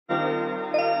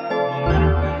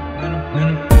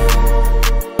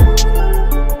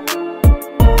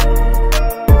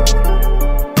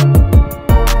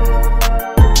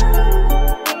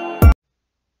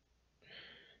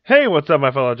what's up,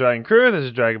 my fellow Dragon crew? This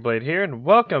is Dragonblade here, and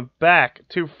welcome back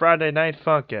to Friday Night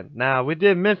Funkin'. Now, we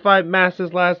did Mid-Fight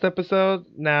Masters last episode.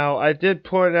 Now, I did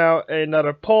put out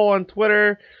another poll on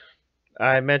Twitter.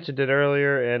 I mentioned it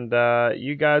earlier, and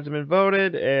you guys have been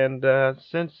voted, and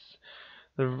since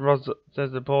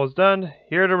the poll is done,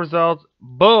 here are the results.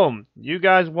 Boom! You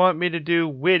guys want me to do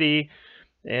WHITTY,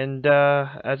 and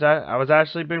as I was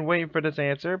actually been waiting for this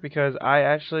answer, because I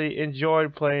actually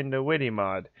enjoyed playing the WHITTY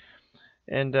mod.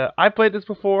 And I played this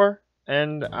before,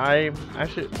 and I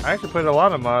actually played a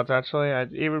lot of mods. Actually, I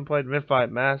even played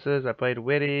Mid-Fight Masters. I played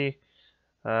WHITTY.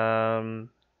 I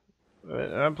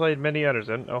played many others.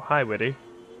 And oh, hi, WHITTY.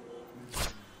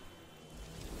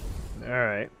 All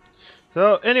right.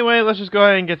 So anyway, let's just go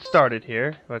ahead and get started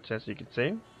here. Which, as you can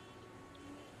see,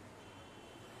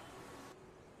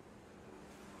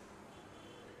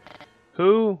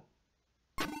 who?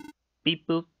 Beep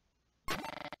boop.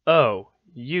 Oh.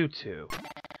 You two.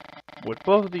 Would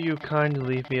both of you kindly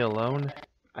leave me alone?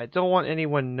 I don't want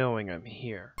anyone knowing I'm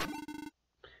here.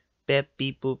 Beep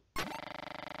beep boop.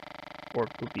 Or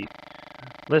boop beep.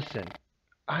 Listen,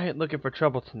 I ain't looking for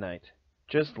trouble tonight.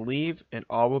 Just leave and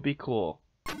all will be cool.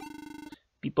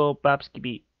 Beep boop bopski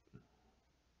beep.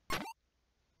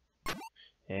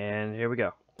 And here we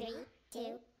go. 3,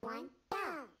 2, 1, go!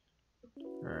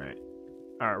 Alright.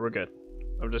 Alright, we're good.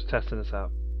 I'm just testing this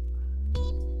out.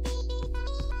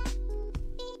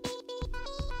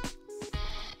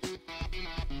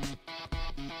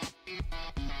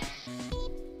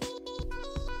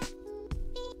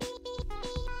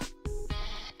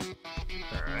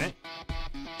 Alright.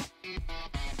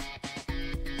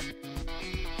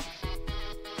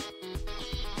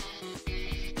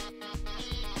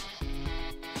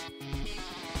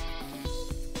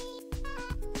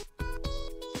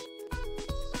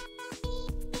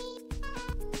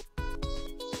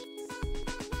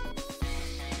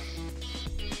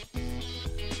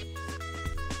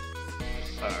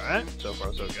 Alright, so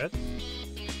far so good.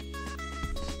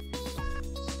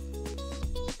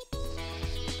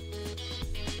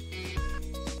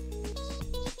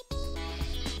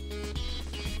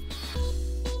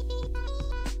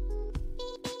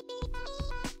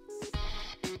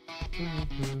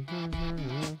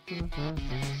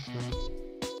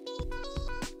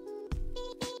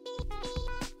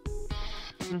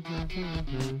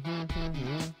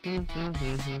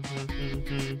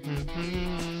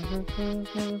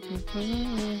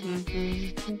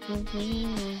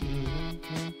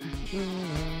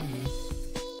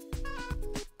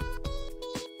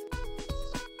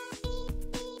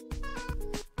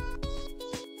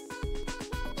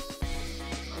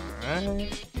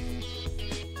 Alright.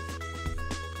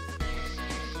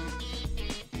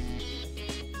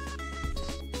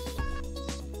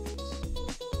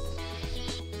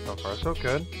 So far so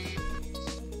good.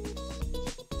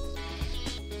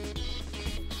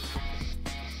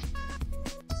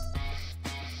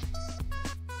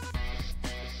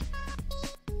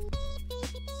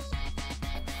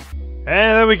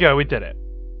 And there we go, we did it.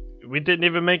 We didn't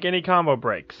even make any combo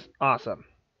breaks. Awesome.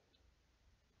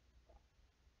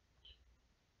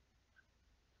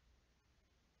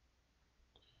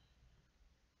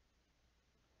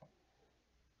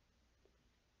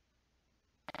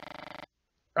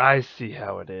 I see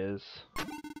how it is.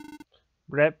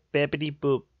 Rep bippity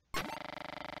boop.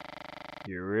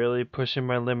 You're really pushing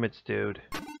my limits, dude.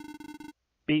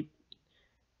 Beep.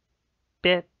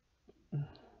 Bip.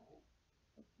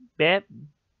 Bip.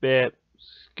 Bip.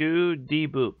 Scoo dee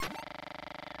boop.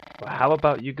 Well, how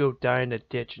about you go die in a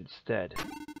ditch instead?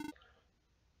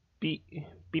 Beep.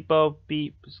 Beepo.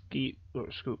 Beep. Ski. Oh,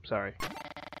 scoop, sorry.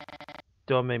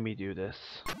 Don't make me do this.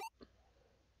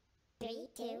 3,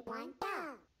 2, 1, go!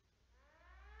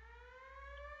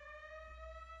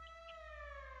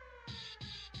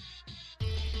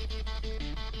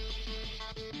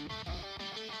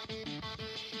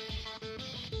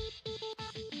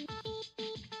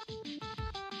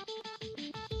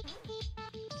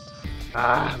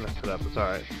 Ah, I messed it up. It's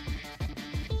alright.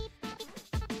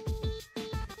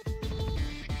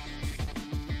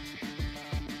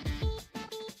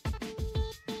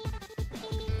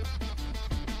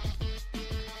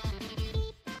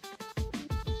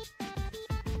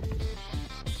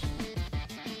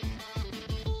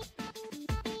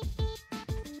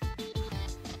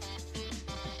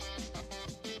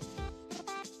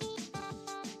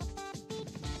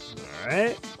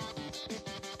 Alright.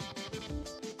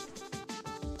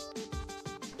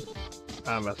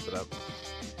 I messed it up.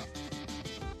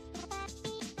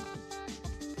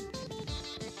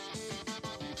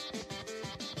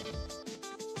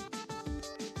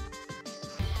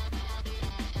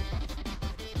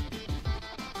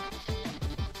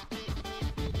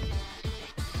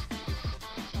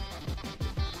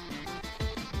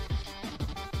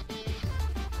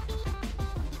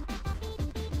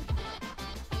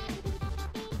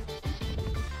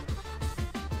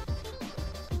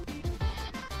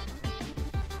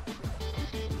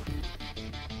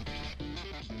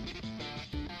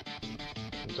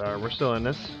 Sorry, we're still in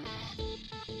this.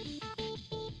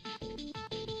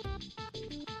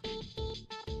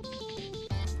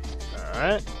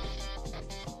 Alright.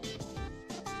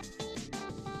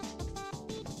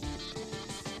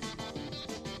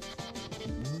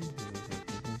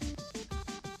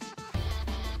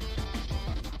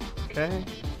 Okay.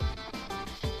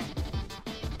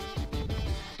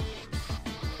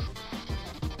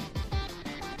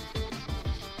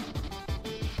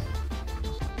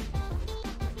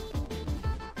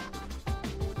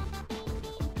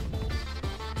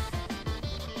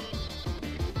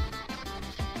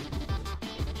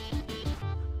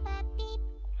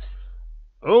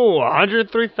 Oh,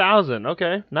 103,000.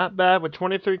 Okay, not bad with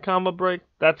 23 combo break.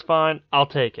 That's fine. I'll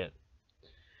take it.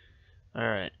 All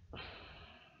right.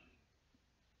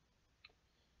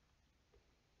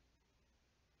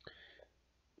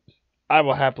 I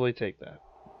will happily take that.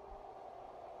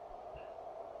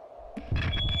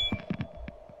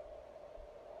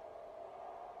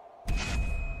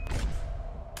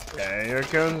 Okay, here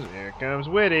comes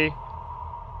Witty.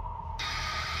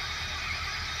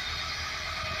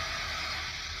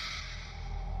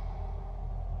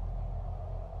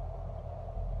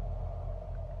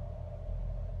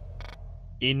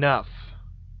 Enough.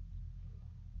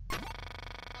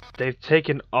 They've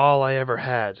taken all I ever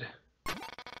had.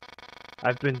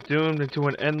 I've been doomed into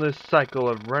an endless cycle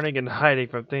of running and hiding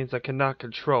from things I cannot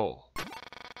control.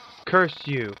 Curse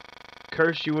you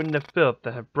and the filth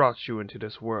that have brought you into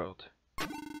this world.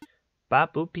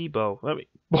 Babu Peebo. I mean,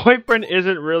 boyfriend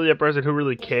isn't really a person who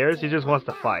really cares, he just wants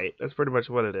to fight. That's pretty much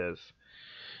what it is.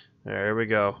 There, here we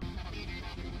go.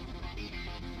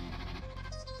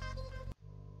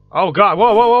 Oh god,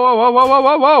 whoa, whoa, whoa, whoa, whoa, whoa,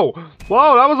 whoa, whoa!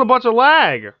 Whoa, that was a bunch of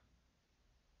lag!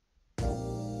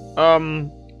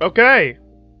 Okay.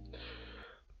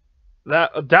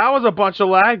 That was a bunch of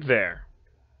lag there.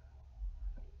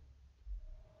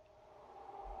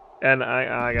 And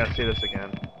I gotta see this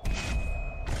again.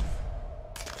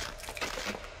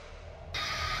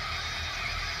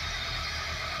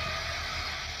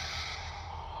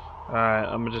 Alright,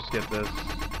 I'm gonna just get this.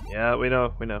 Yeah, we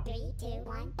know. 3, 2,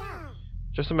 1, go.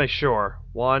 Just to make sure.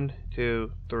 1,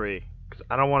 2, 3. Because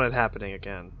I don't want it happening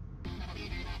again.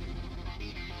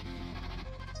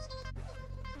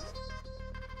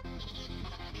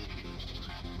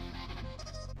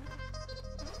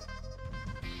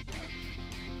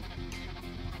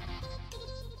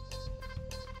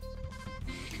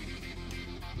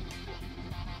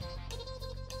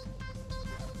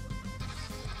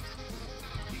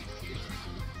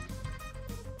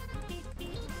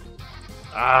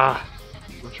 Ah!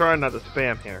 I'm trying not to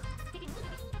spam here.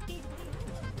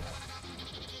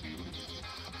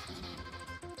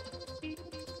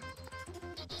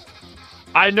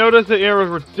 I noticed the arrows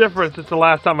were different since the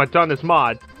last time I've done this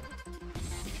mod.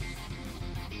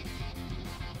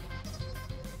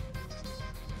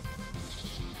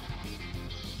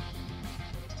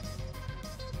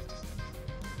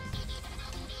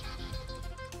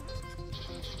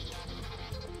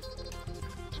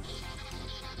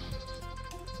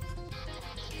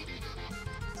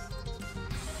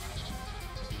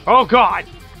 Oh god!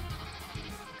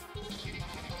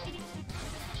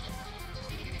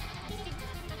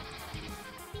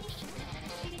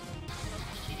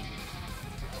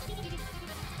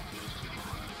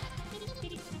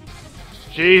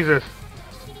 Jesus.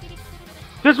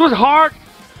 This was hard!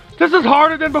 This is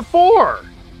harder than before!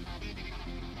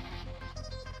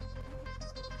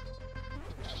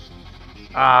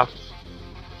 Ah.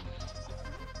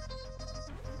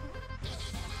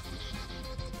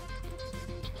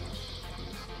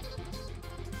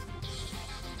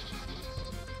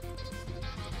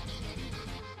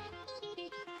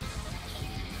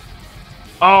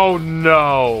 Oh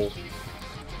no!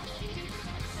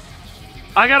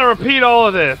 I gotta repeat all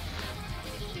of this!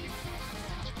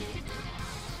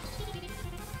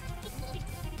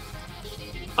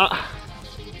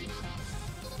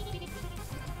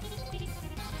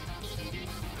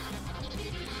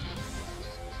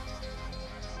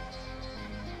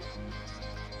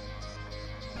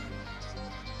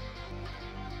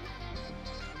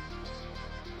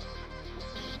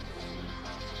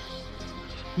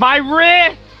 My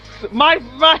wrist! My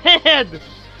head!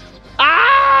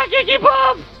 Ah! I can't keep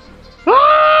up!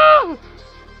 Ah!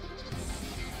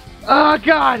 Oh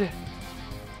god!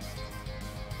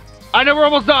 I know we're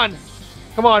almost done!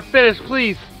 Come on, finish,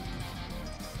 please!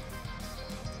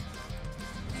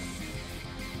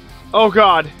 Oh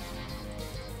god!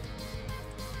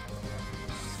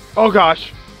 Oh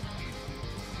gosh!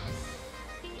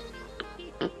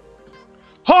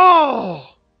 Oh!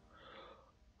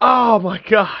 Oh my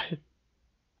god!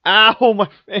 Ow, my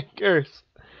fingers.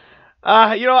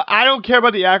 You know, I don't care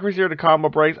about the accuracy or the combo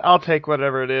breaks. I'll take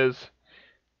whatever it is.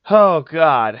 Oh,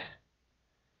 God.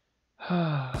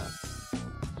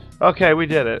 Okay, we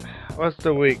did it. What's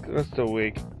the week?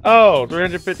 Oh,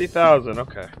 350,000.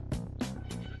 Okay.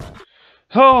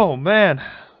 Oh, man.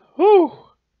 Whew.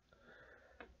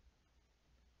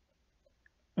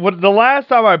 The last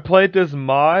time I played this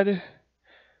mod,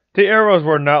 the arrows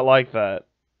were not like that.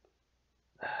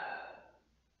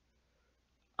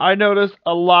 I noticed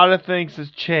a lot of things has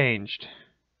changed.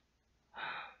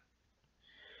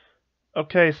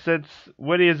 Okay, since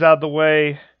Whitty is out the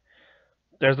way,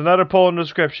 there's another poll in the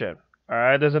description.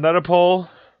 Alright, there's another poll.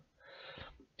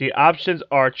 The options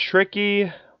are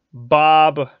Tricky,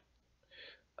 Bob,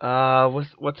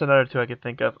 what's another two I could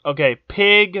think of? Okay,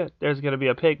 Pig, there's gonna be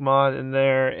a Pig mod in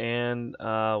there, and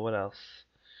what else?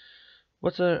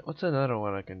 What's another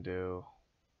one I can do?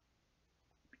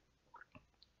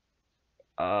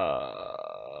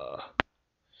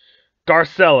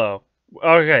 Garcello.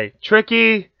 Okay,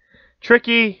 Tricky.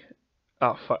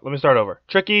 Oh fuck, let me start over.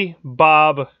 Tricky,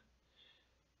 Bob,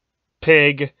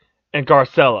 Pig, and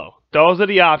Garcello. Those are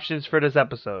the options for this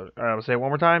episode. Alright, I'll say it one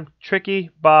more time.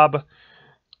 Tricky, Bob.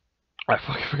 I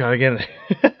fucking forgot again.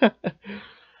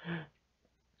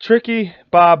 Tricky,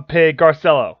 Bob, Pig,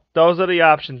 Garcello. Those are the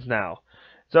options now.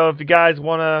 So if you guys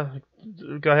want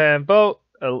to go ahead and vote,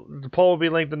 the poll will be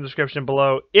linked in the description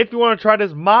below. If you want to try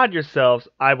this mod yourselves,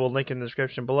 I will link in the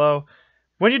description below.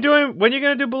 When you're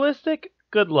gonna do ballistic,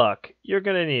 good luck. You're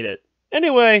gonna need it.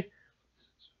 Anyway,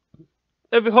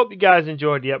 I hope you guys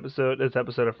enjoyed this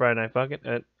episode of Friday Night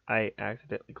Funkin'. I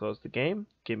accidentally closed the game.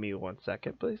 Give me 1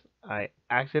 second, please. I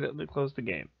accidentally closed the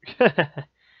game.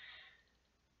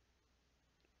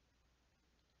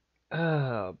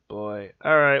 Oh boy.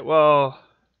 Alright, well,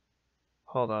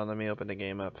 hold on, let me open the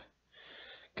game up.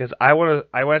 Because I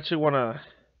actually wanna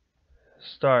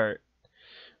start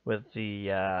with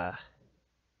the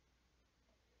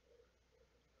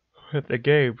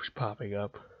games popping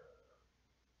up.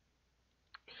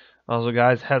 Also,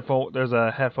 guys, there's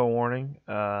a headphone warning.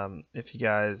 If you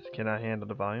guys cannot handle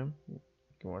the volume, give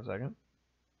me 1 second.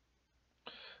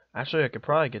 Actually, I could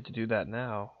probably get to do that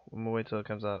now. I'm gonna wait till it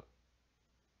comes up.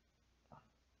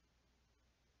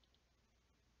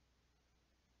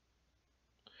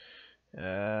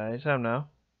 Anytime now.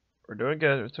 We're doing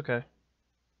good. It's okay.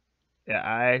 Yeah,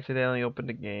 I accidentally opened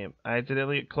the game. I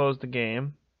accidentally closed the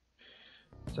game.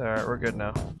 It's alright, we're good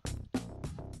now.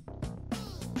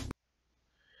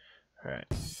 Alright.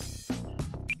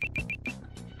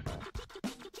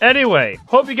 Anyway,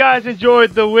 hope you guys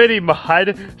enjoyed the Whitty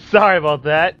mod. Sorry about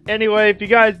that. Anyway, if you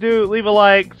guys do, leave a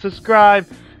like, subscribe,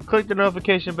 click the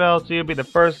notification bell so you'll be the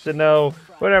first to know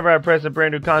whenever I press a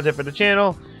brand new content for the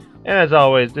channel. And as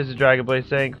always, this is Dragon Blade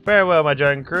saying farewell, my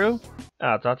Dragon crew.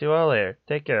 I'll talk to you all later.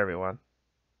 Take care, everyone.